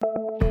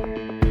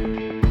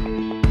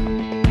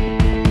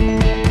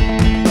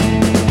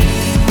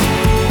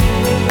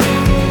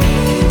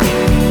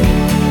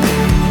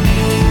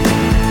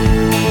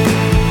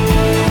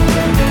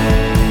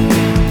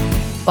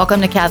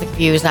Welcome to Catholic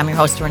Views. I'm your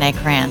host, Renee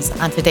Kranz.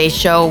 On today's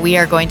show, we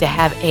are going to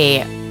have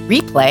a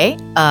replay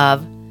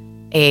of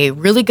a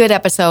really good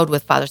episode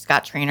with Father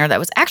Scott Traynor that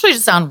was actually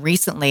just on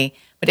recently,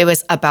 but it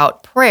was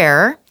about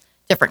prayer,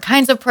 different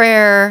kinds of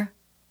prayer,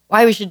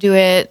 why we should do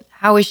it,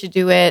 how we should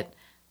do it.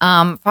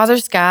 Father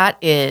Scott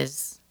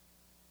is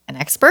an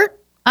expert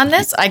on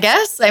this, I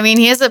guess. I mean,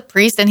 he is a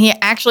priest and he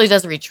actually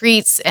does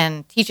retreats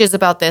and teaches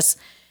about this.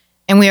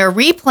 And we are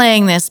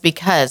replaying this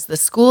because the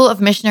School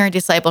of Missionary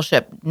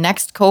Discipleship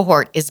next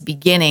cohort is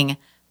beginning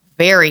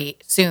very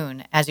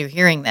soon as you're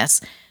hearing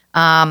this.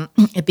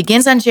 It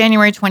begins on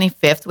January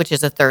 25th, which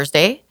is a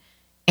Thursday.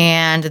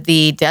 And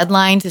the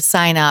deadline to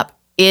sign up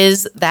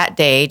is that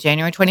day,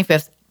 January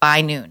 25th, by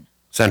noon.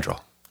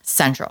 Central.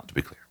 To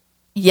be clear.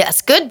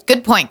 Yes,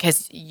 good point,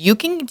 because you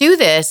can do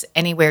this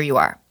anywhere you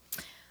are.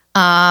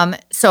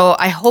 So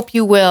I hope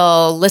you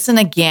will listen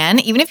again,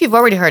 even if you've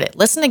already heard it.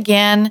 Listen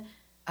again.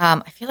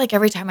 I feel like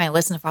every time I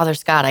listen to Father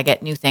Scott, I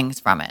get new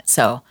things from it.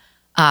 So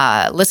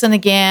listen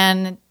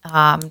again,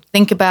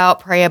 think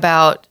about, pray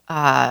about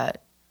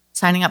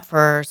signing up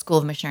for School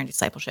of Missionary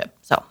Discipleship.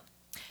 So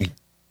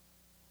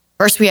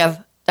first we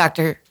have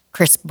Dr.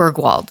 Chris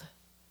Bergwald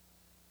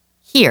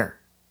here,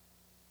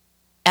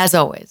 as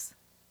always,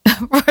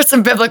 for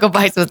some biblical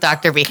bites with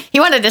Dr. B. He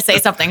wanted to say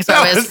something, so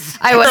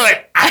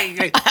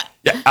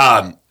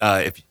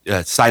if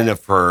you sign up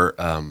for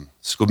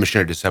School of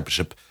Missionary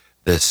Discipleship,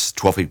 this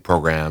 12-week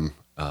program,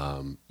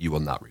 you will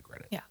not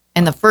regret it. Yeah.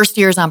 And the first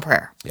year is on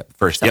prayer. Yep.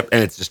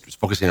 And it's just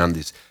focusing on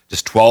these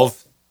just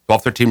 12,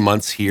 13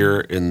 months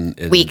here in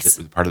weeks.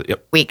 Part of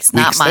Weeks,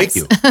 not months. Thank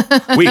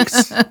you.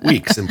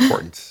 Weeks,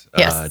 important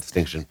Yes.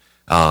 distinction,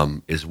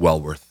 is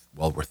well worth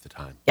the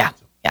time. Yeah.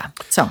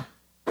 So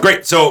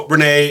Great. So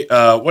Renee,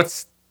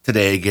 what's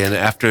today again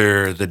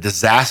after the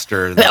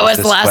disaster that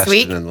was last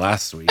week? And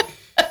last week.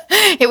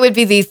 It would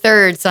be the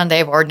third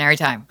Sunday of Ordinary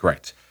Time.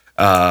 Correct.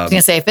 I was going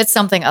to say, if it's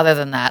something other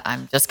than that,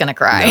 I'm just going to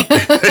cry.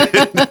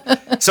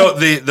 No. So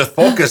the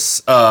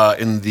focus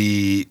in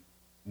the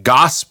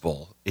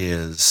gospel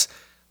is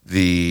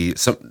the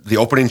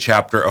opening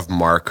chapter of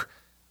Mark.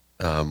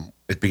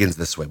 It begins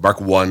this way: Mark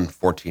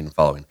 1:14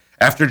 following.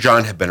 After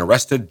John had been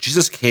arrested,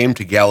 Jesus came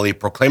to Galilee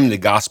proclaiming the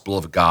gospel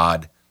of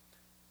God.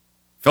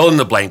 Fill in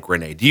the blank,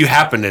 Renee. Do you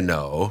happen to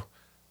know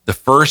the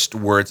first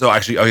words?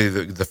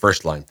 The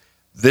first line.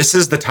 This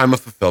is the time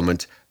of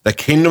fulfillment. The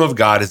kingdom of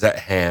God is at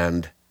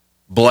hand.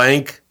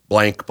 Blank,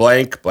 blank,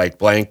 blank, blank,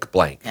 blank,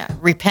 blank. Yeah.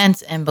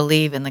 Repent and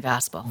believe in the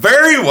gospel.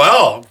 Very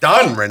well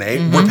done, Renee.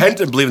 Mm-hmm. Repent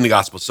and believe in the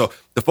gospel. So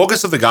the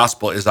focus of the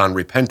gospel is on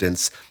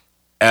repentance.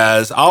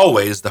 As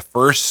always, the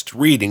first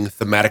reading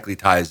thematically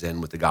ties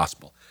in with the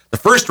gospel. The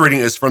first reading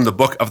is from the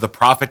book of the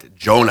prophet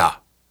Jonah.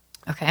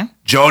 Okay.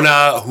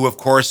 Jonah, who of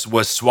course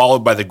was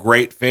swallowed by the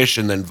great fish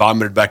and then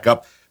vomited back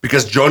up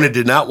because Jonah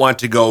did not want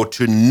to go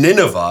to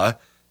Nineveh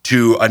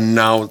to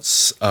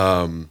announce,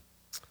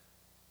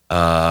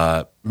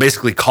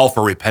 basically call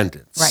for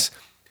repentance. Right.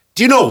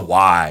 Do you know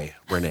why,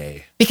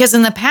 Renee? Because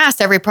in the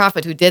past, every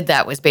prophet who did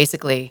that was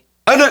basically...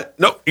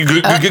 No,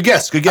 good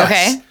guess.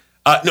 Okay.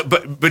 No,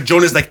 but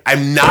Jonah's like,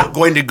 I'm not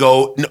going to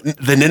go. No,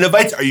 the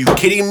Ninevites, are you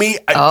kidding me?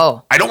 I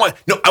don't want.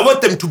 No, I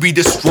want them to be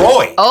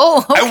destroyed.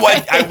 Oh, okay.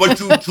 I want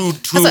to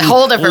That's a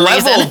whole different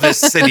level reason. this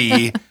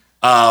city.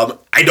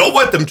 I don't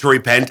want them to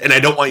repent, and I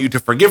don't want you to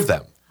forgive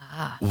them.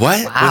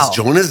 What was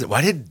Jonah's?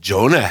 Why did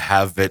Jonah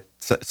have it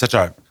such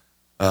a?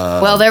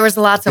 Well, there was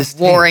lots of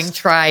warring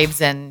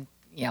tribes and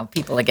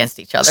people against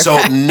each other. So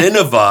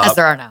Nineveh, as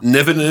there are now.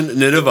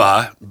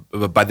 Nineveh,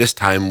 by this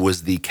time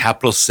was the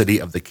capital city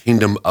of the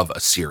kingdom of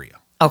Assyria.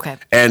 Okay.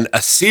 And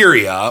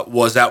Assyria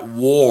was at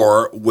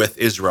war with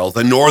Israel,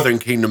 the northern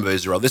kingdom of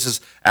Israel. This is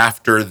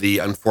after the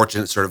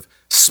unfortunate sort of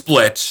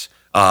split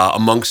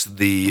amongst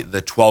the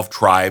 12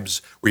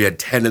 tribes, where you had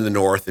 10 in the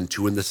north and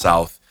 2 in the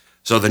south.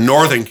 So the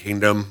northern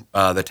kingdom,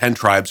 the 10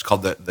 tribes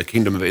called the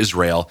kingdom of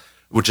Israel,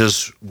 which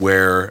is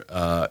where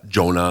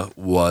Jonah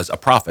was a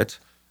prophet.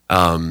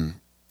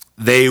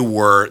 They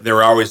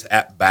were always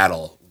at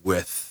battle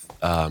with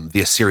the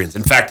Assyrians.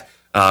 In fact,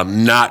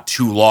 not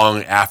too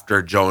long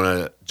after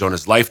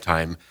Jonah's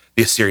lifetime,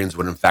 the Assyrians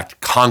would in fact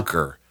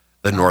conquer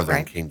the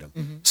northern kingdom.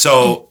 Mm-hmm.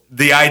 So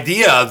the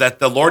idea that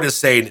the Lord is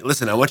saying,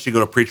 listen, I want you to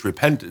go to preach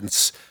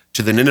repentance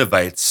to the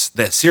Ninevites,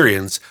 the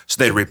Assyrians,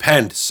 so they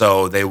repent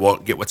so they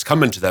won't get what's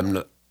coming to them.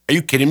 Are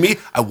you kidding me?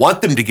 I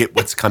want them to get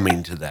what's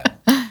coming to them.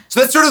 So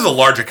that's sort of the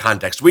larger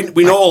context. We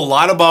know a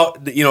lot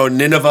about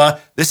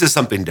Nineveh. This is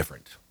something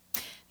different.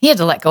 He had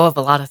to let go of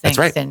a lot of things,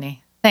 That's right. didn't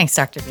he? Thanks,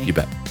 Dr. B. You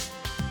bet.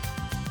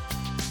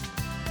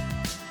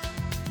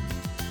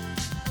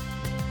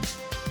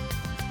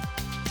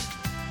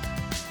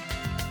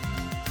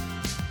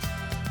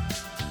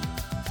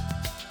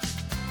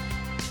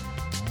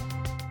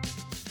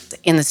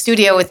 In the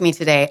studio with me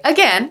today,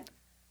 again,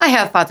 I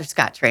have Father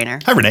Scott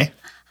Traynor. Hi, Renee.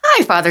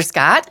 Hi, Father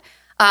Scott.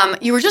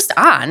 You were just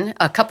on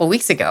a couple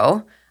weeks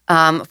ago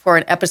for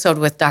an episode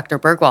with Dr.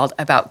 Bergwald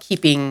about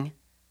keeping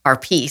our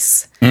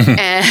peace.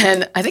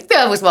 And I think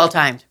that was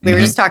well-timed. We were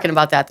just talking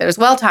about that. That was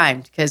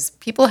well-timed because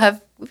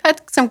we've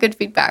had some good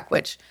feedback, so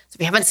if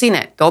you haven't seen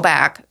it, go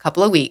back a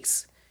couple of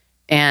weeks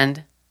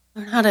and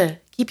learn how to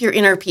keep your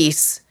inner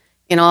peace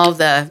in all of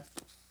the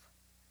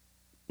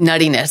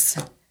nuttiness.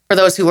 For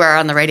those who were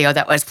on the radio,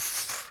 that was...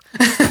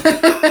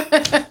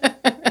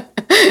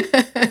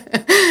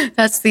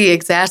 That's the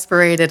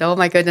exasperated, oh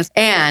my goodness.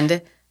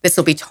 And this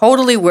will be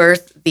totally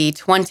worth the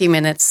 20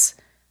 minutes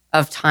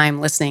of time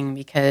listening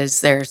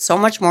because there's so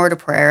much more to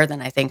prayer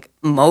than I think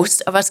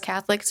most of us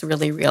Catholics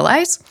really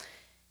realize.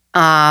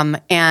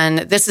 And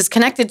this is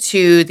connected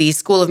to the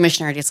School of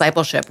Missionary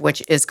Discipleship,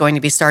 which is going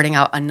to be starting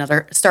up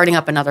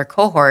another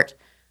cohort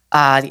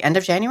the end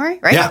of January,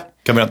 right? Yeah,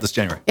 coming up this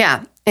January.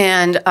 Yeah.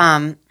 And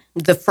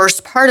the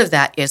first part of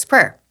that is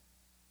prayer.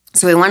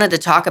 So we wanted to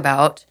talk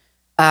about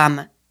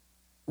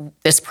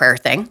this prayer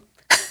thing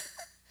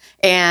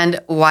and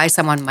why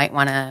someone might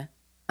want to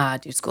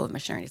do School of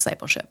Missionary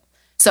Discipleship.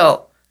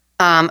 So,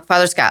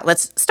 Father Scott,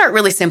 let's start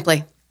really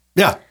simply.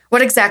 Yeah.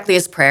 What exactly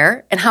is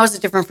prayer, and how is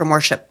it different from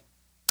worship?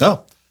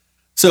 Oh,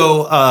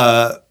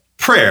 so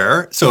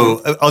prayer.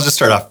 So I'll just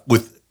start off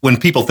with when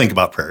people think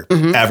about prayer,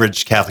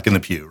 average Catholic in the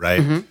pew,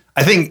 right?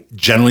 I think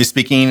generally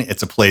speaking,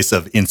 it's a place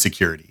of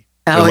insecurity.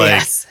 Oh, like,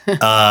 yes.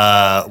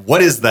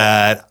 What is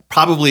that?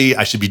 Probably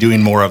I should be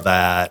doing more of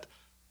that,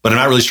 but I'm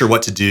not really sure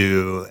what to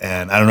do.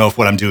 And I don't know if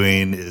what I'm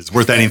doing is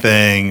worth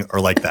anything or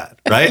like that,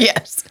 right?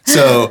 Yes.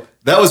 So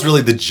that was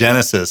really the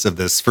genesis of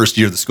this first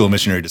year of the School of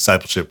Missionary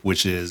Discipleship,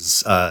 which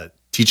is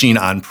teaching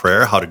on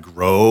prayer, how to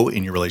grow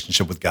in your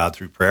relationship with God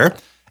through prayer.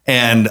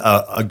 And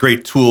a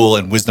great tool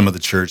and wisdom of the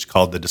church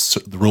called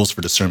the Rules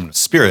for Discernment of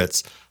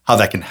Spirits, how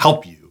that can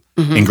help you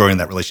in growing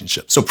that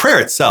relationship. So prayer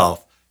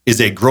itself is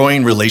a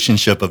growing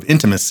relationship of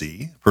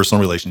intimacy,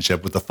 personal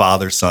relationship with the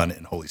Father, Son,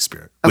 and Holy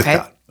Spirit, with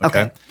God.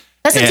 Okay.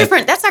 That's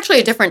actually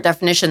a different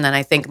definition than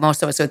I think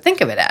most of us would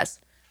think of it as.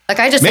 Like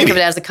I just think of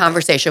it as a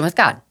conversation with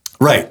God.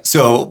 Right.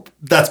 So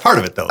that's part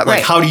of it, though.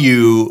 Like, how do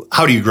you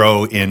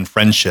grow in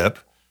friendship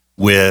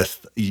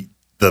with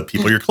the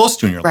people you're close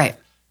to in your life? Right.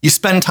 You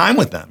spend time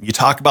with them. You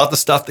talk about the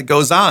stuff that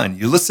goes on.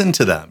 You listen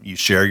to them. You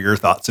share your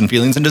thoughts and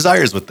feelings and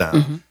desires with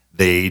them.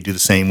 They do the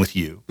same with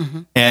you.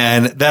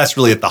 And that's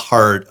really at the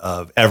heart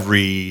of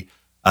every,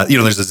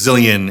 there's a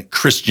zillion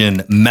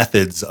Christian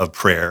methods of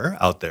prayer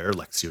out there,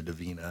 Lectio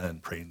Divina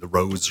and praying the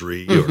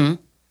rosary, or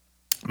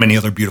many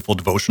other beautiful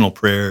devotional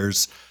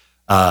prayers.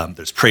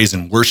 There's praise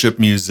and worship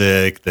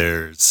music.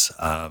 There's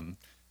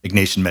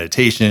Ignatian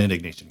meditation,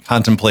 Ignatian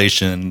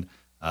contemplation.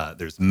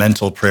 There's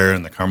mental prayer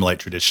in the Carmelite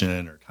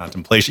tradition or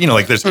contemplation.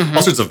 There's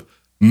all sorts of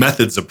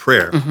methods of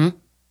prayer.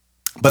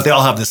 But they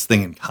all have this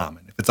thing in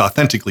common. If it's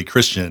authentically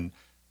Christian,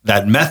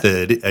 that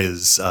method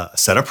is a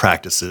set of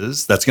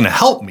practices that's going to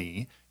help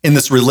me in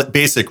this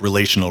basic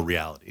relational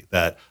reality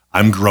that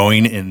I'm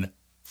growing in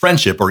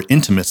friendship or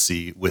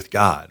intimacy with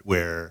God,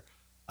 where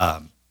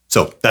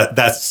so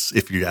that's,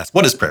 if you ask,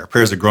 what is prayer?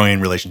 Prayer is a growing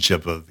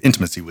relationship of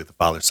intimacy with the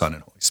Father, Son,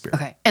 and Holy Spirit.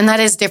 Okay. And that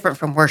is different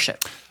from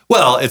worship.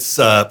 Well, it's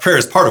prayer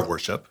is part of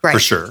worship, for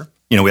sure.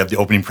 We have the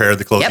opening prayer,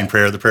 the closing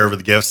prayer, the prayer over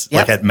the gifts,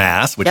 like at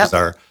Mass, which is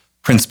our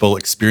principal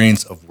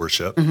experience of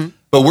worship.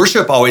 But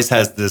worship always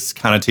has this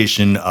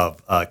connotation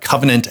of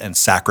covenant and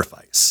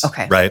sacrifice,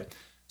 right?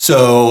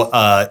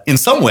 So in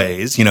some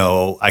ways,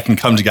 I can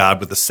come to God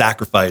with a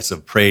sacrifice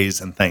of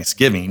praise and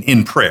thanksgiving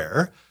in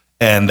prayer,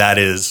 and that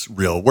is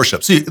real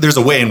worship. So there's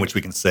a way in which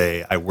we can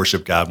say, I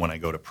worship God when I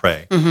go to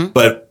pray.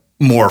 But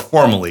more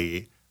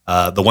formally,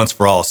 the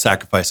once-for-all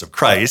sacrifice of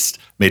Christ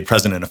made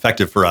present and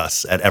effective for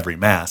us at every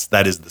Mass,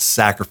 that is the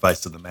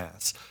sacrifice of the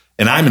Mass.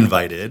 And I'm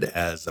invited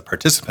as a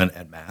participant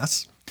at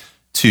Mass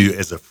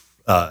with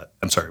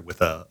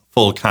a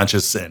full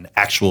conscious and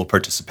actual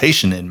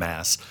participation in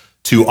Mass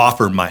to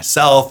offer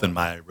myself and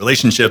my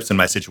relationships and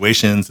my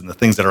situations and the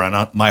things that are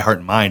on my heart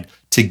and mind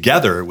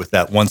together with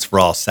that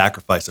once-for-all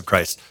sacrifice of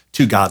Christ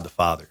to God the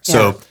Father. Yeah.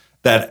 So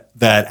that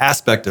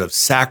aspect of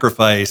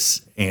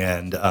sacrifice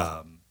and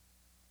that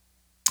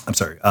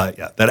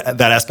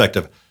aspect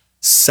of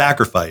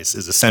sacrifice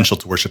is essential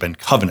to worship and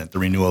covenant, the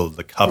renewal of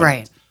the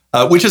covenant,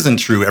 which isn't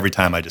true every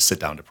time I just sit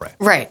down to pray.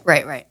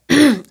 Right.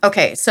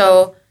 Okay,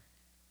 so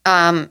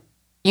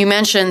you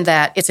mentioned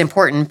that it's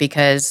important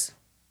because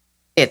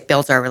it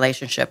builds our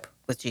relationship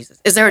with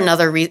Jesus. Is there any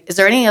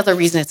other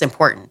reason it's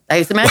important?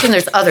 I imagine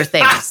there's other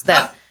things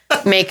that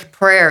make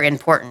prayer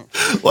important.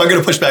 Well, I'm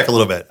going to push back a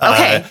little bit.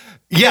 Okay.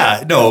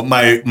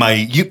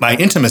 My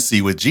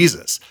intimacy with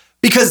Jesus.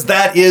 Because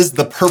that is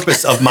the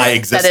purpose of my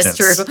existence.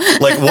 That is true.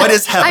 Like, what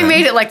is heaven? I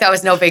made it like that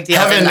was no big deal.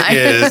 Heaven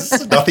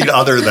is nothing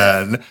other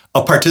than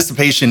a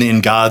participation in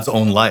God's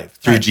own life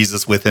through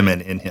Jesus, with him,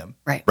 and in him.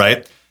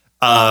 Right?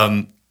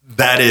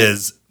 That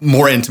is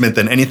more intimate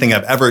than anything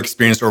I've ever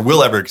experienced or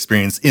will ever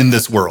experience in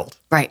this world.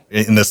 Right.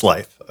 In this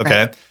life.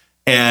 Okay? Right.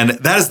 And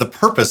that is the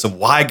purpose of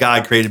why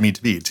God created me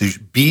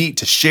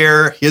to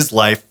share his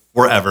life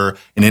forever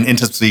in an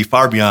intimacy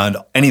far beyond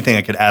anything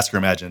I could ask or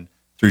imagine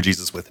through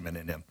Jesus, with him, and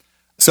in him.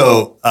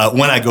 So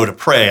when I go to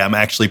pray, I'm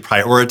actually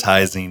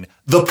prioritizing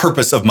the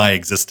purpose of my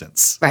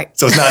existence. Right.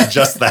 So it's not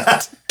just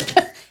that.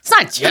 It's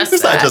not just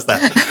It's that. not just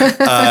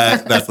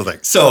that. That's the thing.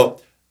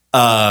 So,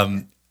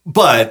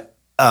 but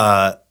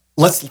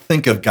let's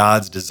think of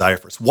God's desire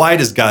for us. Why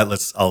does God,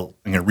 I'm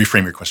going to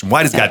reframe your question.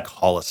 Why does God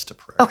call us to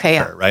prayer? Okay,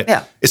 yeah. Prayer, right?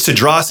 Yeah. It's to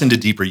draw us into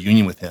deeper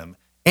union with him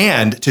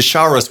and to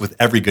shower us with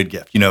every good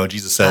gift.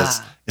 Jesus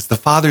says, it's the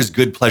Father's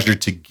good pleasure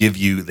to give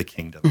you the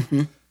kingdom.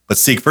 Mm-hmm. But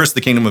seek first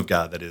the kingdom of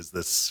God, that is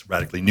this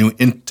radically new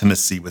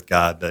intimacy with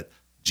God that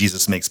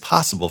Jesus makes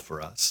possible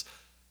for us.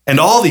 And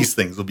all these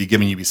things will be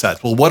given you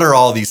besides. Well, what are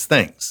all these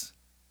things?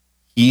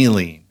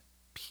 Healing,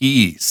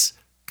 peace,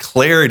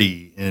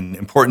 clarity in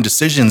important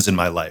decisions in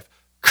my life,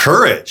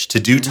 courage to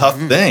do tough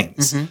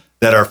things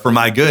that are for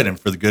my good and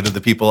for the good of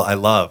the people I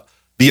love,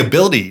 the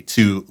ability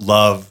to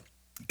love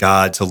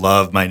God, to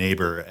love my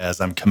neighbor as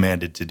I'm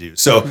commanded to do.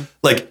 So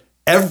like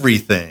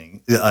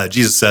everything,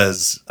 Jesus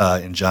says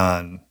in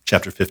John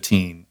chapter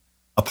 15,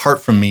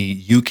 apart from me,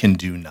 you can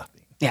do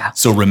nothing. Yeah.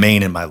 So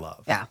remain in my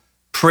love. Yeah.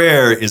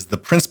 Prayer is the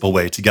principal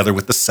way, together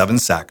with the 7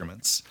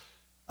 sacraments.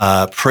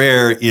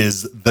 Prayer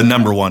is the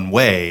number one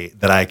way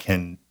that I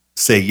can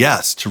say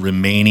yes to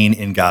remaining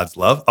in God's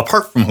love,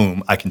 apart from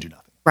whom I can do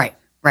nothing.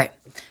 Right.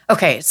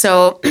 Okay,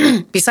 so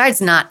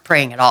besides not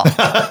praying at all,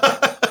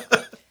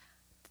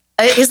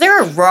 is there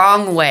a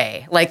wrong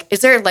way? Like, is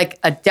there like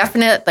a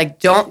definite, like,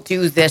 don't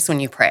do this when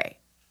you pray?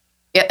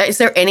 Is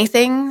there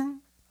anything?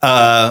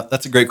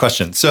 That's a great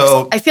question.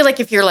 So I feel like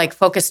if you're like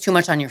focused too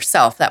much on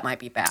yourself, that might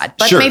be bad,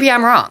 but Sure. maybe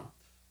I'm wrong.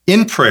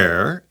 in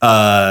prayer,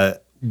 I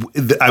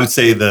would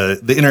say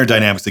the inner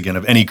dynamics, again,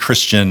 of any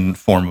Christian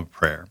form of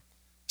prayer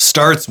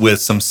starts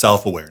with some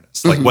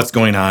self-awareness, like what's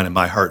going on in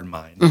my heart and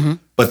mind.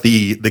 But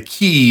the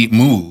key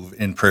move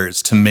in prayer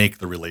is to make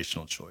the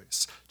relational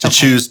choice, to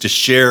choose to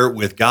share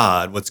with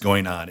God what's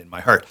going on in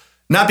my heart.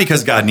 Not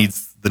because God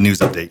needs the news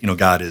update.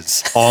 God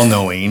is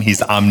all-knowing.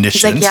 He's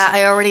omniscient. He's like, yeah,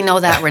 I already know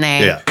that,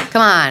 Renee. Yeah.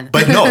 Come on.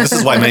 But no, this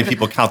is why many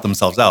people count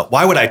themselves out.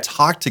 Why would I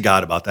talk to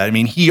God about that? I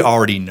mean, he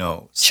already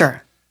knows.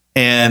 Sure.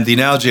 And the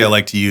analogy I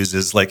like to use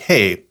is like,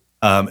 hey,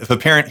 if a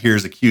parent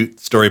hears a cute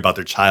story about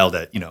their child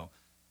at,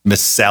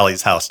 Miss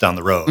Sally's house down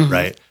the road,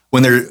 right?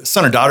 When their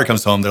son or daughter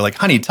comes home, they're like,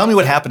 honey, tell me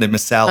what happened at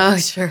Miss Sally's. Oh,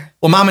 sure.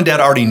 Well, mom and dad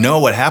already know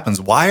what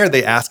happens. Why are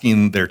they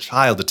asking their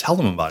child to tell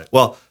them about it?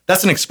 Well,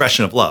 that's an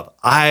expression of love.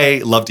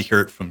 I love to hear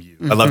it from you.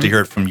 I love to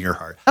hear it from your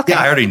heart. Okay. Yeah,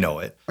 I already know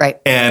it.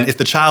 Right. And if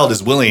the child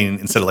is willing,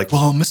 instead of like,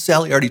 well, Miss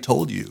Sally already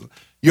told you,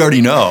 you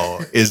already know,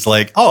 is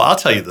like, oh, I'll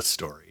tell you the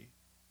story.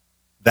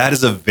 That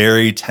is a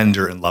very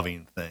tender and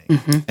loving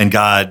thing. And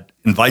God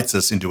invites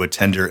us into a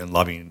tender and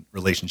loving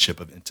relationship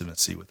of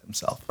intimacy with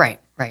himself. Right.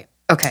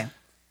 Okay.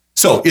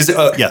 So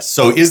yes.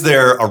 So is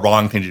there a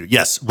wrong thing to do?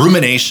 Yes.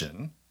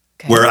 Rumination,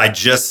 where I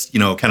just,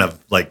 kind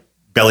of like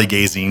belly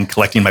gazing,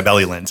 collecting my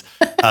belly lens,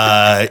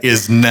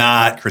 is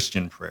not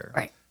Christian prayer.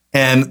 Right.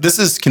 And this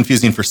is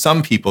confusing for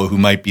some people who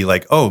might be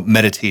like, oh,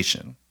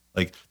 meditation.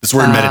 Like this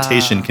word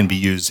meditation can be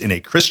used in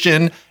a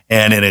Christian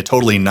and in a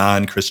totally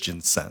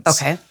non-Christian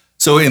sense. Okay.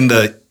 So in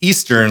the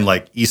Eastern,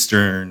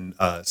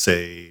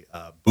 say,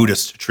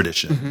 Buddhist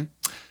tradition,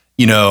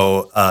 the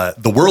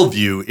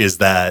worldview is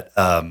that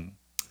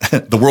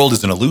the world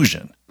is an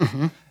illusion.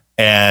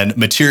 And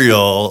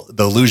the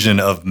illusion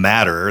of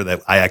matter,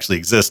 that I actually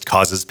exist,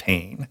 causes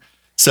pain.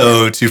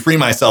 So to free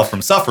myself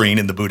from suffering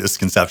in the Buddhist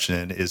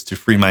conception is to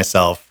free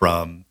myself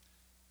from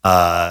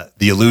the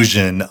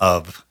illusion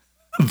of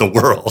the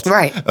world.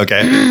 Right.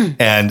 Okay.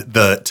 And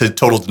to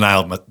total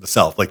denial of the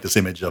self, like this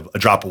image of a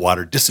drop of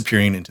water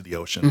disappearing into the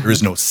ocean. There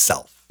is no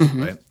self.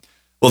 Right.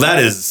 Well, that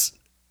is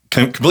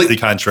completely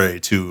contrary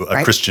to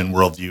a Christian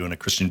worldview and a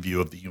Christian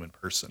view of the human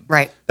person.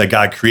 Right. That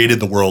God created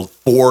the world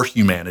for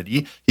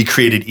humanity. He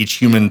created each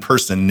human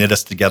person, knit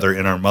us together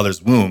in our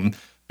mother's womb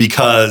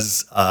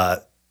because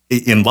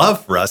in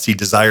love for us, he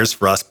desires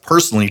for us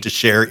personally to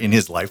share in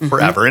his life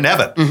forever in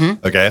heaven.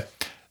 Okay.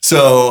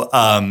 So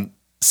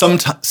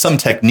some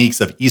techniques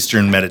of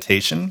Eastern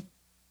meditation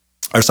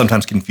are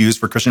sometimes confused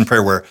for Christian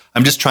prayer, where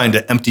I'm just trying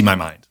to empty my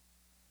mind.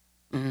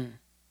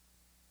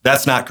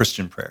 That's not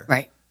Christian prayer.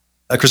 Right.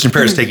 A Christian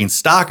prayer is taking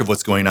stock of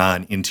what's going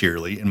on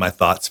interiorly in my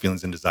thoughts,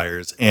 feelings, and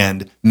desires,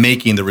 and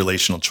making the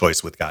relational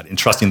choice with God,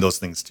 entrusting those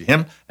things to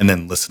him, and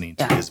then listening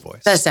to his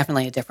voice. That's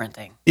definitely a different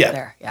thing. Yeah.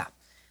 There. Yeah.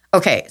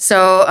 Okay.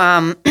 So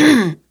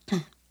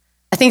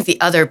I think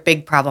the other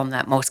big problem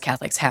that most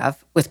Catholics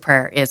have with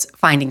prayer is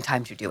finding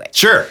time to do it.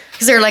 Sure.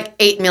 Because there are like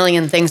 8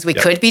 million things we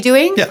could be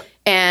doing. Yeah.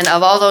 And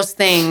of all those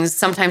things,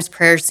 sometimes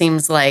prayer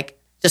seems like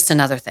just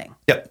another thing.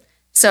 Yep.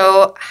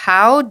 So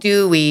how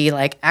do we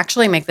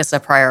actually make this a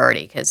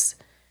priority? Because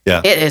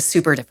it is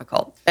super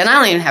difficult. And I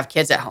don't even have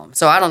kids at home,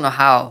 so I don't know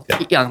how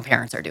young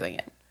parents are doing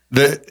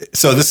it.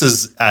 So this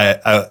is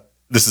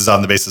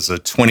on the basis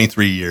of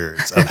 23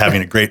 years of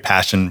having a great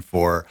passion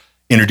for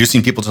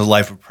introducing people to the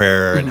life of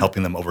prayer and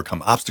helping them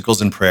overcome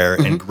obstacles in prayer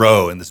and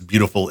grow in this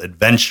beautiful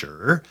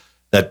adventure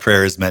that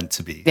prayer is meant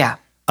to be. Yeah.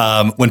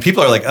 When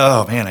people are like,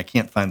 oh man, I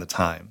can't find the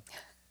time.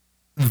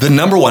 The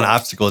number one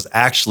obstacle is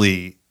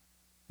actually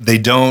they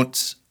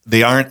don't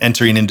they aren't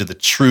entering into the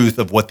truth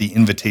of what the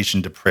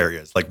invitation to prayer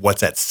is, like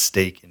what's at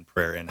stake in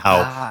prayer and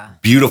how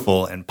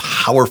beautiful and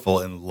powerful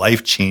and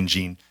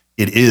life-changing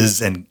it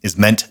is and is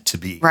meant to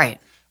be. Right.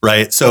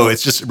 So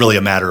it's just really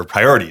a matter of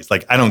priorities.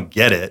 Like, I don't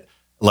get it.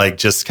 Like,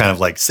 just kind of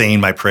like saying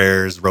my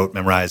prayers,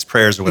 memorized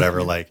prayers or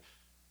whatever. Like,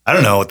 I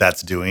don't know what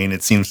that's doing.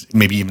 It seems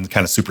maybe even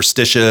kind of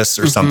superstitious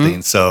or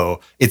something.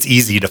 So it's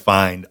easy to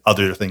find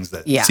other things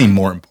that seem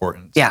more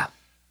important. Yeah.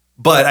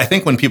 But I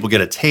think when people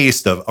get a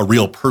taste of a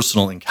real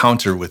personal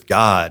encounter with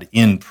God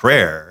in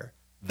prayer,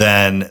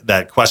 then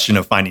that question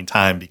of finding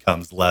time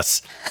becomes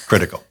less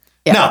critical.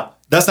 Now,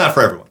 that's not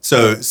for everyone.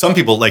 So some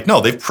people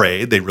they've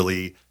prayed. They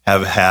really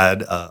have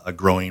had a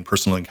growing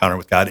personal encounter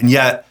with God. And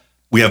yet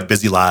we have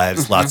busy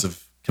lives, lots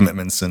of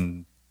commitments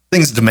and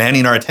things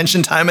demanding our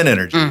attention, time, and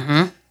energy.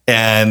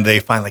 And they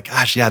find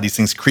gosh, these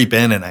things creep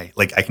in and I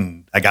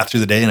got through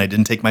the day and I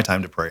didn't take my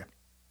time to pray.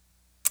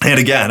 And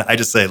again, I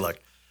just say, look,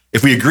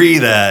 if we agree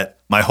that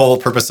my whole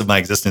purpose of my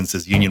existence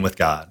is union with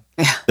God,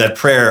 that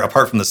prayer,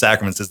 apart from the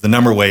sacraments, is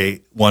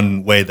the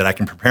one way that I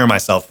can prepare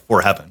myself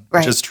for heaven,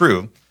 which is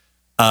true,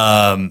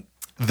 then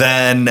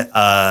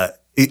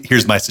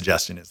here's my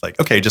suggestion. It's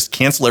okay, just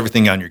cancel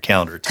everything on your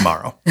calendar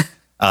tomorrow,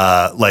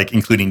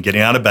 including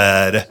getting out of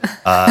bed,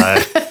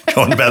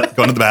 going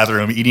to the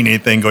bathroom, eating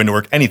anything, going to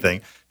work, anything.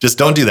 Just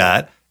don't do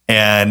that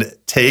and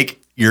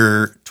take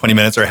your 20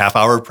 minutes or a half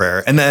hour of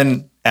prayer and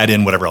then add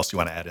in whatever else you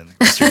want to add in the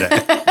rest of your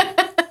day.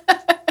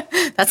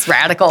 That's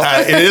radical.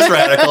 It is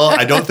radical.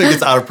 I don't think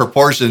it's out of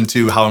proportion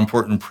to how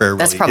important prayer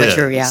really is. That's probably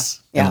true,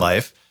 in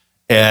life.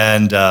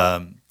 And,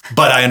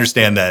 but I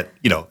understand that,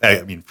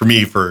 for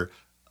me, for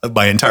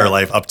my entire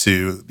life up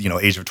to,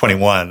 age of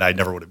 21, I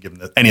never would have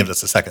given any of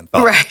this a second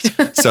thought.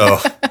 Right. So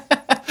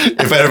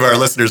if any of our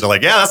listeners are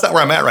that's not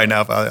where I'm at right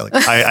now,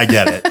 I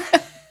get it.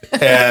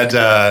 And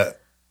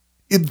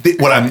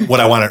what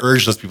I want to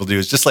urge those people to do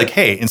is just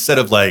hey, instead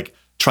of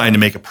trying to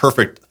make a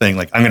perfect thing,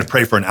 I'm going to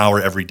pray for an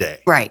hour every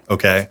day. Right.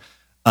 Okay.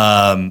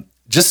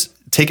 Just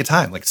take a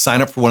time,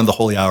 sign up for one of the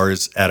holy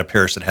hours at a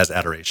parish that has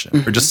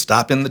adoration, or just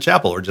stop in the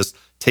chapel, or just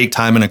take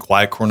time in a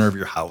quiet corner of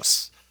your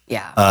house.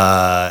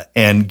 Yeah.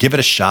 And give it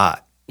a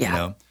shot.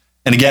 Yeah.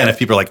 And again, if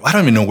people are I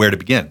don't even know where to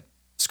begin.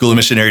 School of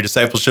Missionary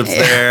Discipleship's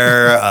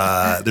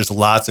there. There's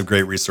lots of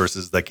great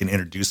resources that can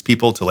introduce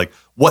people to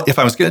what if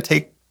I was going to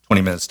take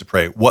 20 minutes to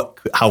pray,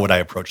 how would I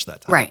approach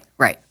that time?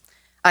 Right.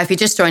 If you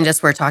just joined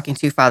us, we're talking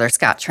to Father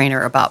Scott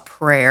Traynor about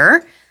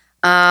prayer.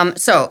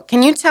 So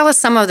can you tell us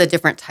some of the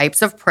different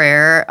types of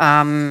prayer?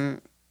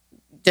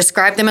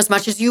 Describe them as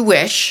much as you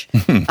wish.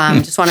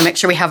 Just want to make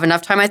sure we have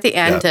enough time at the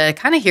end to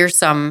kind of hear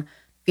some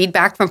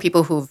feedback from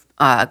people who've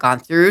gone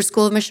through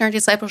School of Missionary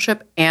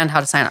Discipleship and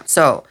how to sign up.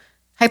 So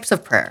types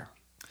of prayer.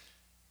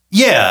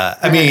 Yeah.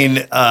 I mean,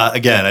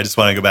 again, I just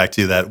want to go back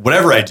to that.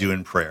 Whatever I do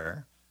in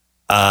prayer,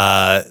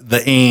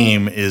 the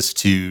aim is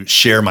to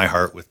share my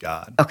heart with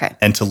God. Okay.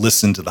 And to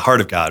listen to the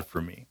heart of God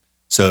for me.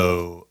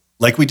 So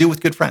like we do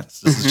with good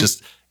friends. This is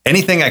just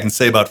anything I can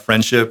say about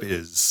friendship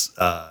is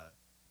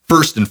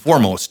first and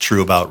foremost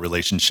true about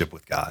relationship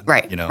with God.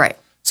 Right. Right.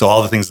 So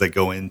all the things that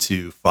go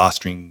into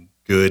fostering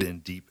good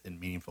and deep and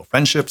meaningful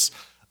friendships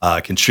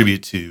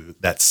contribute to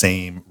that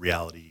same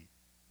reality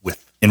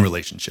in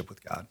relationship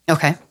with God.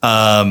 Okay.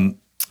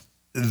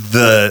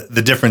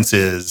 The difference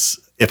is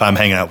if I'm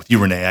hanging out with you,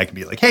 Renee, I can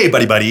be hey,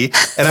 buddy,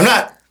 and I'm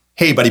not,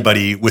 hey,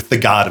 buddy, with the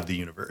God of the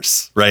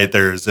universe, right?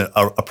 There's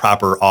a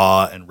proper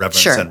awe and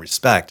reverence and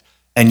respect,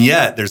 and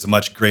yet there's a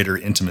much greater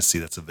intimacy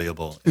that's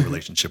available in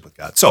relationship with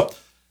God. So,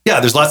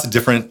 there's lots of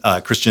different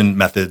Christian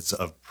methods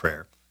of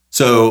prayer.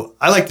 So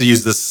I like to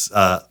use this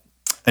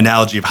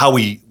analogy of how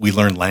we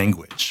learn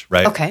language,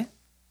 right? Okay.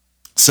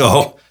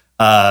 So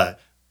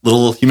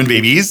little human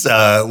babies,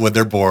 when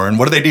they're born,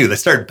 what do? They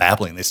start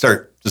babbling. They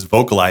start just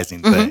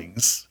vocalizing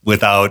things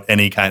without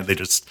any kind of, they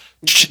just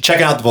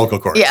checking out the vocal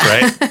cords,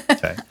 right?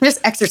 Okay. Just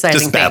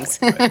exercising just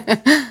things.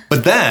 Right?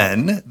 But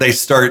then they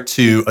start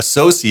to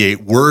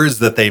associate words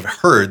that they've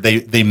heard.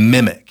 They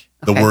mimic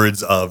the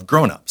words of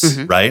grownups,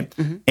 right?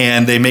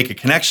 And they make a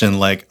connection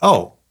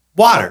oh,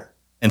 water.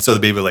 And so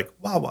the baby will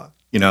wah,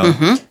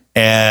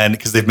 and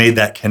because they've made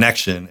that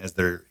connection as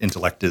their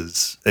intellect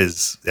is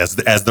as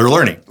they're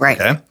learning. Right.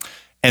 Okay.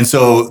 And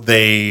so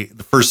the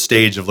first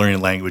stage of learning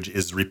a language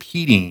is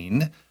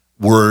repeating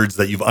words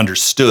that you've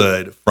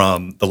understood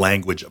from the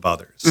language of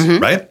others,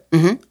 right?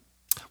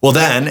 Well,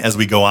 then as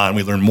we go on,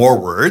 we learn more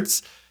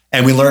words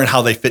and we learn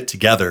how they fit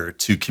together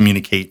to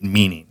communicate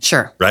meaning.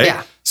 Sure. Right?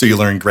 Yeah. So you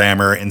learn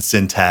grammar and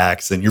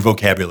syntax and your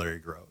vocabulary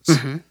grows.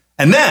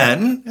 And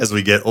then as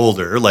we get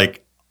older,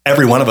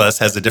 every one of us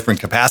has a different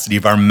capacity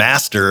of our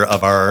master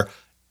of our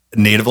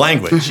native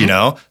language,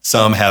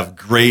 Some have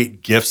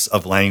great gifts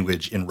of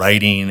language in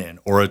writing and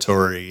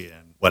oratory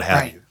and what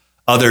have you.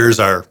 Others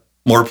are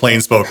more plain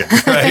spoken,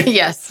 right?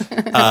 Yes.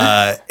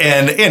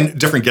 And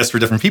different gifts for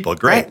different people.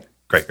 Great.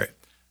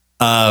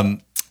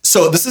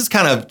 So this is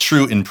kind of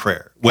true in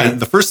prayer. When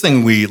the first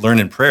thing we learn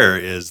in prayer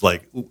is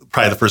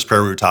probably the first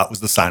prayer we were taught was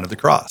the sign of the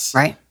cross.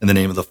 Right. In the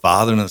name of the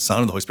Father and of the Son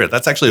and the Holy Spirit.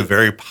 That's actually a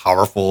very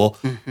powerful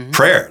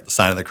prayer, the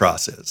sign of the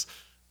cross is.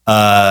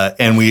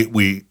 And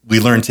we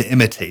learn to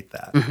imitate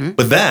that.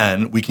 But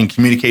then we can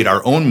communicate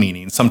our own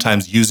meaning,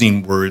 sometimes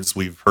using words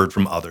we've heard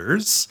from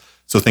others.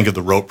 So think of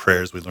the rote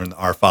prayers. We learn the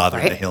Our Father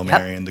and the Hail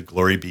Mary and the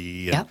Glory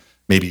Be, and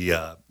maybe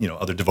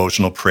other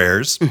devotional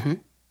prayers,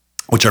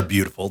 which are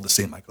beautiful. The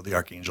St. Michael the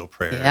Archangel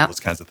prayer, those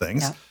kinds of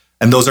things.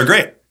 And those are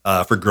great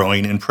for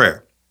growing in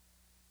prayer.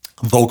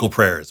 Vocal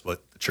prayer is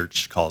what the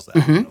church calls that.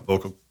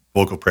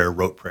 Vocal prayer,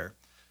 rote prayer.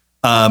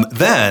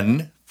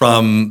 Then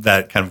from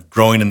that kind of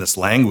growing in this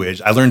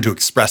language, I learned to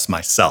express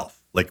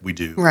myself like we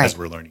do as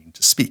we're learning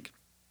to speak.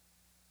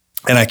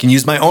 And I can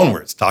use my own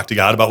words, talk to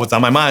God about what's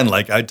on my mind,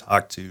 like I'd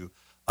talk to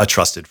a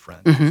trusted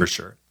friend for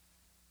sure.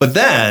 But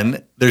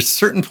then there's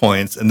certain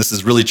points, and this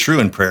is really true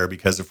in prayer,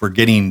 because if we're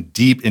getting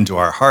deep into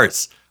our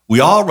hearts, we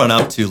all run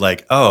up to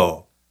like,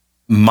 oh,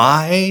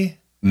 my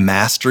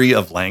mastery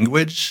of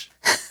language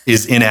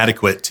is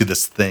inadequate to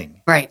this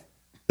thing. Right.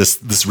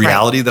 This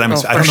reality that I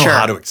don't know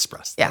how to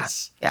express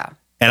this. Yeah.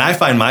 And I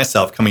find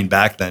myself coming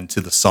back then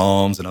to the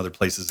Psalms and other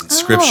places in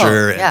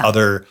Scripture and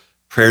other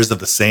prayers of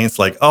the saints,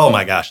 like, oh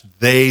my gosh,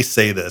 they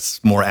say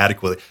this more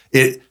adequately.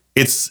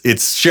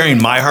 It's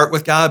sharing my heart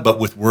with God, but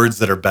with words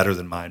that are better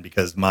than mine,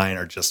 because mine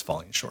are just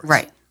falling short.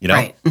 Right.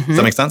 Right. Does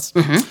that make sense?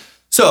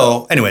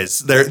 So anyways,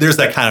 there's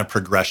that kind of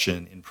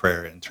progression in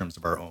prayer in terms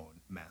of our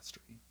own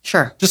mastery.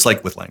 Sure. Just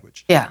like with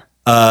language. Yeah.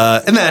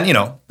 And then,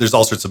 there's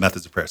all sorts of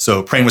methods of prayer.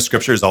 So praying with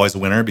Scripture is always a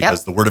winner,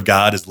 because the Word of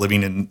God is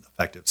living and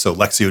effective. So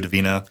Lectio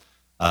Divina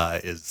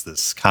is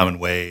this common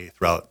way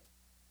throughout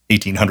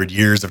 1,800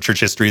 years of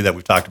church history that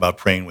we've talked about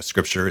praying with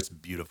Scripture. It's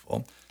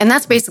beautiful. And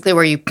that's basically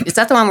is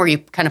that the one where you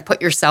kind of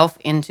put yourself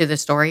into the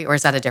story, or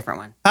is that a different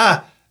one?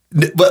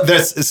 But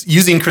it's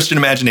using Christian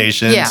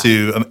imagination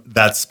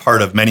that's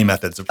part of many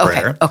methods of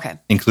prayer. Okay.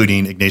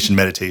 Including Ignatian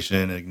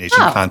meditation and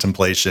Ignatian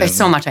contemplation. There's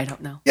so much I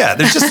don't know. Yeah,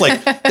 there's just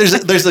like,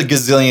 there's a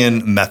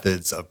gazillion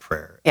methods of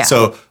prayer. Yeah.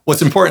 So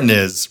what's important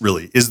is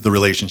the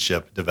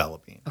relationship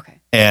developing.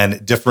 Okay.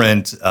 And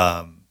different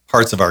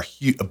parts of our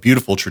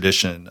beautiful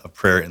tradition of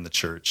prayer in the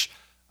church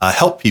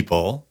help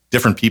people.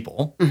 Different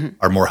people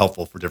are more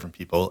helpful for different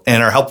people,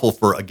 and are helpful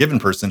for a given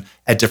person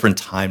at different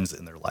times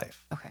in their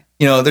life. Okay.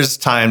 There's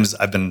times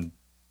I've been,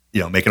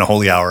 making a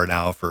holy hour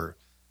now for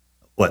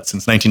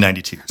since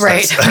 1992. So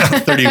right.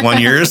 That's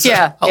 31 years.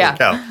 Yeah. Holy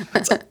cow.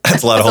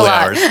 That's a lot of holy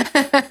hours.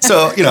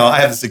 So,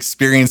 I have this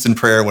experience in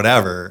prayer,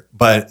 whatever,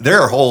 but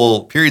there are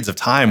whole periods of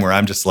time where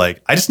I'm just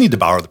like, I just need to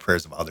borrow the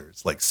prayers of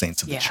others, like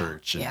saints of the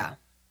church. And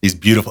these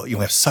beautiful, we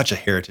have such a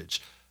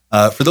heritage.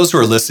 For those who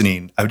are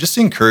listening, I would just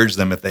encourage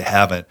them, if they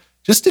haven't,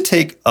 just to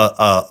take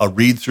a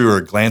read through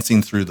or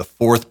glancing through the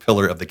fourth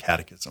pillar of the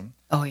Catechism.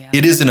 Oh, yeah.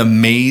 It is an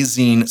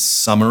amazing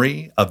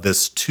summary of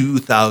this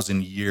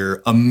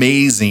 2,000-year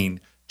amazing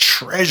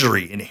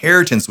treasury,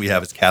 inheritance we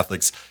have as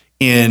Catholics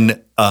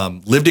in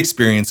lived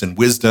experience and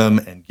wisdom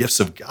and gifts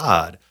of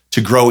God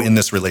to grow in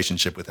this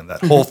relationship with Him.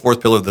 That whole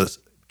fourth pillar of the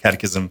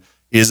Catechism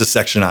is a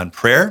section on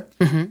prayer,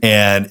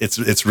 and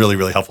it's really,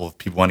 really helpful if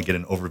people want to get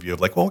an overview of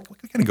what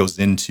kind of goes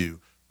into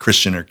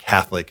Christian or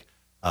Catholic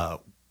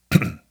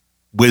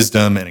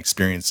wisdom and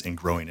experience in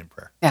growing in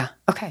prayer. Yeah.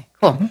 Okay,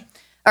 cool.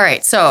 All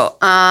right. So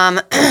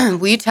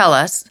will you tell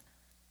us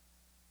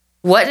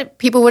what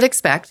people would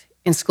expect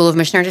in School of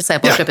Missionary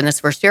Discipleship in this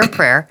first year of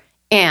prayer,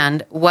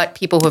 and what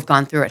people who have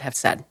gone through it have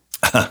said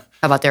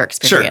about their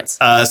experience?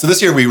 Sure. So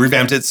this year we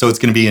revamped it, so it's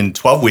going to be in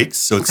 12 weeks.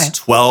 So it's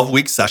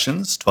 12-week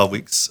sessions, 12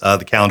 weeks.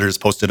 The calendar is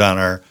posted on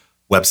our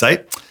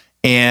website.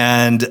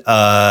 And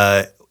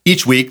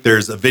each week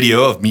there's a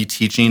video of me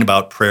teaching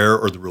about prayer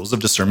or the rules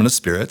of discernment of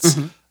spirits.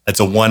 It's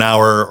a 1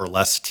 hour or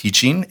less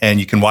teaching, and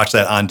you can watch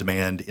that on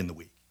demand in the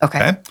week.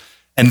 Okay.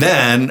 And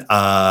then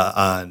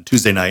on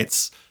Tuesday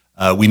nights,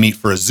 we meet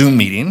for a Zoom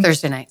meeting.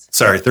 Thursday nights.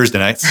 It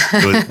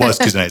was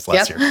Tuesday nights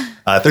last year.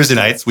 Thursday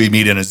nights, we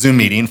meet in a Zoom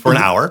meeting for an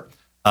hour.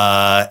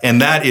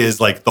 And that is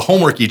like the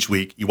homework each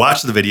week. You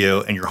watch the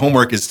video, and your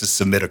homework is to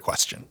submit a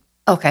question.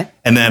 Okay.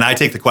 And then I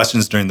take the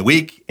questions during the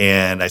week,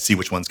 and I see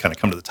which ones kind of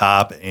come to the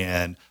top,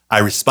 and I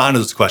respond to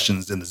those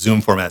questions in the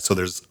Zoom format, so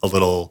there's a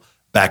little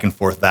back and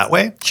forth that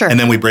way. Sure. And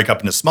then we break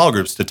up into small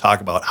groups to talk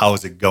about how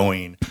is it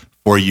going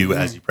for you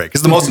as you pray.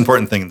 Because the most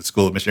important thing in the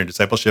School of Missionary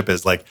Discipleship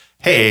is like,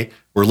 hey,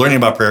 we're learning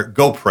about prayer,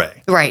 go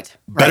pray. Right.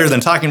 Better than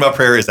talking about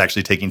prayer is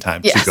actually taking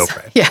time to go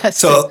pray. Yes.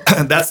 So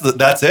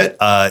that's it.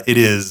 It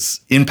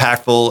is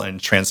impactful and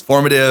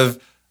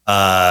transformative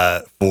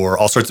for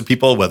all sorts of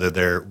people, whether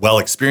they're well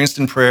experienced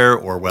in prayer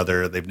or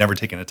whether they've never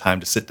taken a time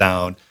to sit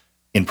down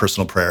in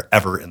personal prayer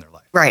ever in their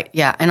life. Right.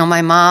 Yeah. I know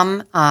my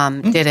mom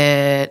did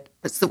it.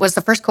 Was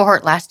the first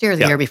cohort last year or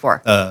the year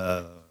before?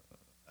 I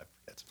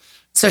forget.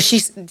 So she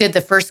did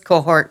the first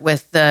cohort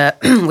with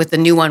the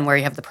new one where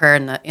you have the prayer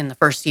in the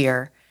first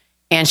year,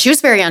 and she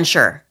was very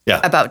unsure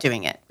about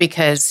doing it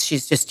because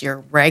she's just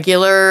your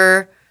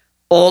regular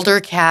older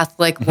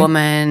Catholic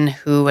woman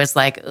who was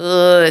like,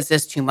 is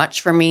this too much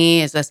for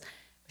me?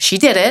 She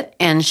did it,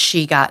 and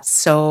she got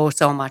so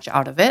much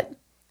out of it.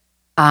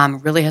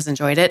 Really has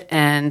enjoyed it,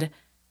 and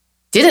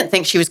didn't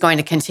think she was going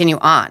to continue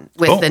on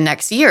with the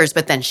next years,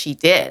 but then she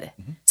did.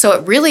 So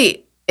it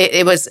really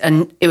it was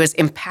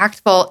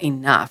impactful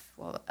enough,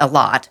 a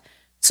lot,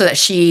 so that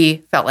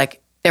she felt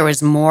like there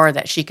was more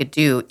that she could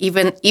do,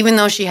 even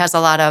though she has a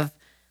lot of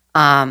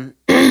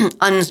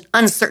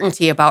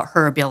uncertainty about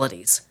her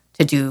abilities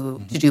to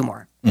do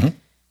more. Mm-hmm.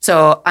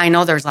 So I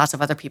know there's lots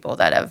of other people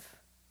that have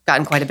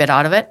gotten quite a bit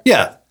out of it.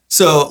 Yeah.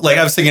 So like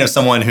I was thinking of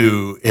someone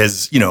who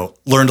has,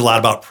 learned a lot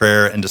about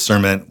prayer and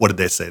discernment. What did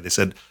they say? They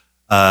said,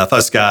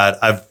 Father Scott,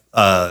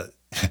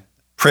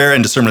 prayer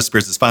and discernment of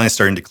spirits is finally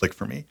starting to click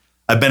for me.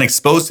 I've been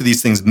exposed to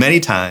these things many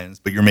times,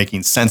 but you're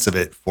making sense of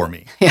it for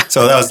me. Yeah.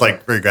 So that was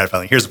like very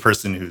gratifying. Here's a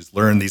person who's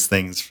learned these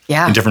things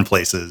Yeah. in different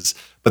places,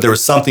 but there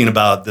was something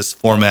about this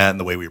format and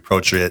the way we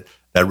approach it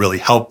that really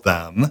helped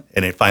them,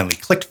 and it finally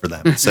clicked for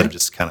them instead of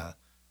just kind of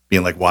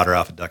being like water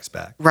off a duck's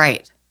back.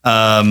 Right.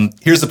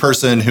 Here's a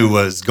person who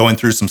was going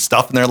through some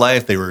stuff in their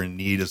life. They were in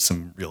need of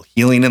some real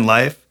healing in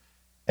life.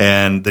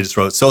 And they just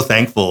wrote, so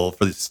thankful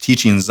for these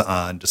teachings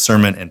on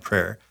discernment and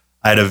prayer.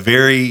 I had a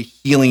very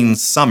healing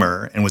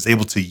summer and was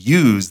able to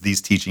use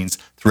these teachings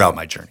throughout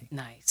my journey.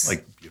 Nice.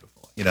 Like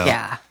beautiful,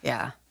 Yeah,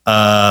 yeah.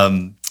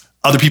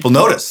 Other people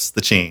notice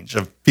the change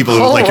of people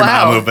who like your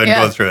mom who've been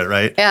going through it,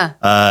 right?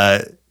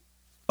 Yeah.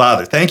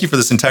 Father, thank you for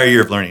this entire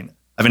year of learning.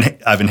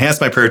 I've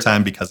enhanced my prayer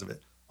time because of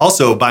it.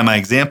 Also, by my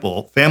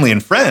example, family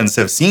and friends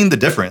have seen the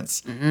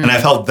difference, and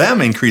I've helped them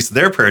increase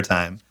their prayer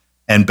time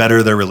and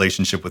better their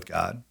relationship with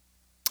God.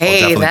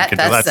 Hey,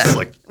 that's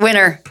like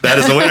winner. That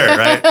is a winner,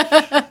 right?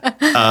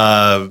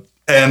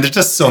 And there's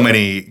just so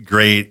many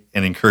great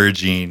and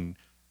encouraging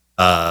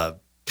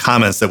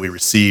comments that we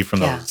receive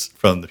from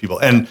the people.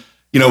 And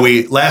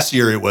last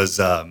year it was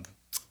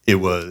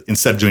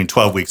instead of doing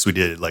 12 weeks, we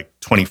did like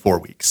 24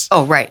 weeks.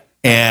 Oh, right.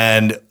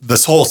 And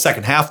this whole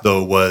second half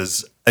though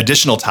was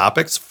additional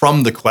topics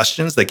from the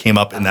questions that came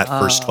up in that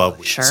first 12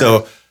 weeks. Sure.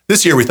 So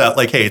this year we thought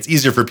like, hey, it's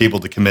easier for people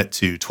to commit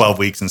to 12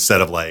 weeks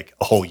instead of like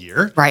a whole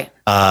year. Right.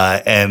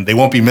 And they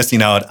won't be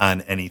missing out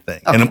on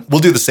anything. Okay. And we'll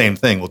do the same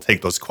thing. We'll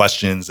take those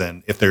questions,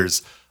 and if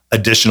there's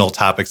additional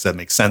topics that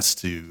make sense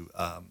to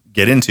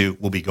get into,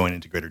 we'll be going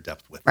into greater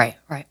depth with. Right.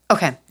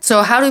 Okay.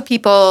 So how do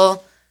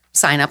people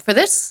sign up for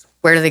this?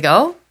 Where do they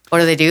go? What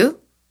do they do?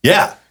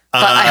 Yeah.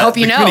 I hope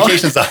you know.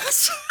 Communications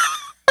office.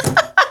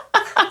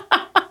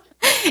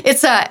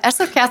 It's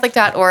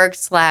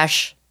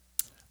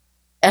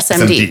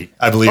sfcatholic.org/SMD.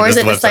 I believe, or is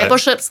it the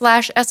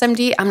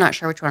discipleship/SMD? I'm not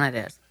sure which one it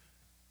is.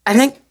 I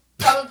think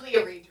probably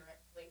a redirect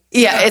link.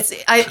 Yeah, it's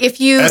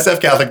if you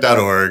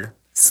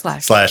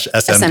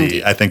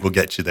sfcatholic.org/SMD. I think we'll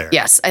get you there.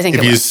 Yes, I think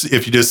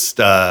if you just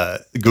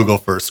Google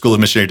for School of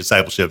Missionary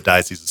Discipleship,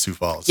 Diocese of Sioux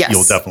Falls,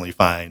 you'll definitely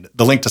find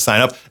the link to sign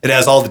up. It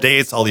has all the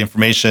dates, all the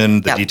information,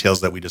 the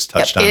details that we just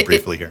touched on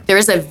briefly here. There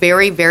is a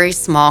very, very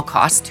small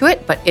cost to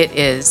it, but it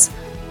is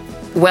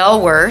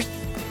well worth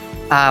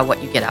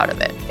what you get out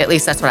of it. At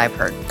least that's what I've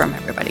heard from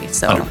everybody.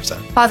 So, 100%.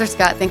 Father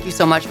Scott, thank you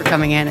so much for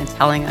coming in and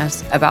telling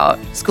us about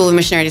School of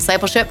Missionary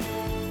Discipleship.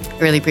 I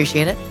really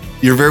appreciate it.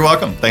 You're very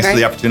welcome. Thanks for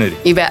the opportunity.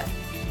 You bet.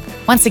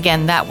 Once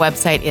again, that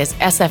website is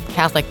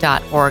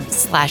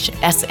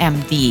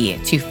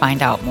sfcatholic.org/SMD to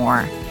find out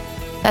more.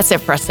 That's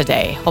it for us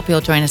today. Hope you'll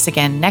join us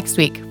again next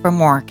week for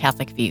more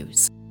Catholic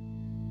Views.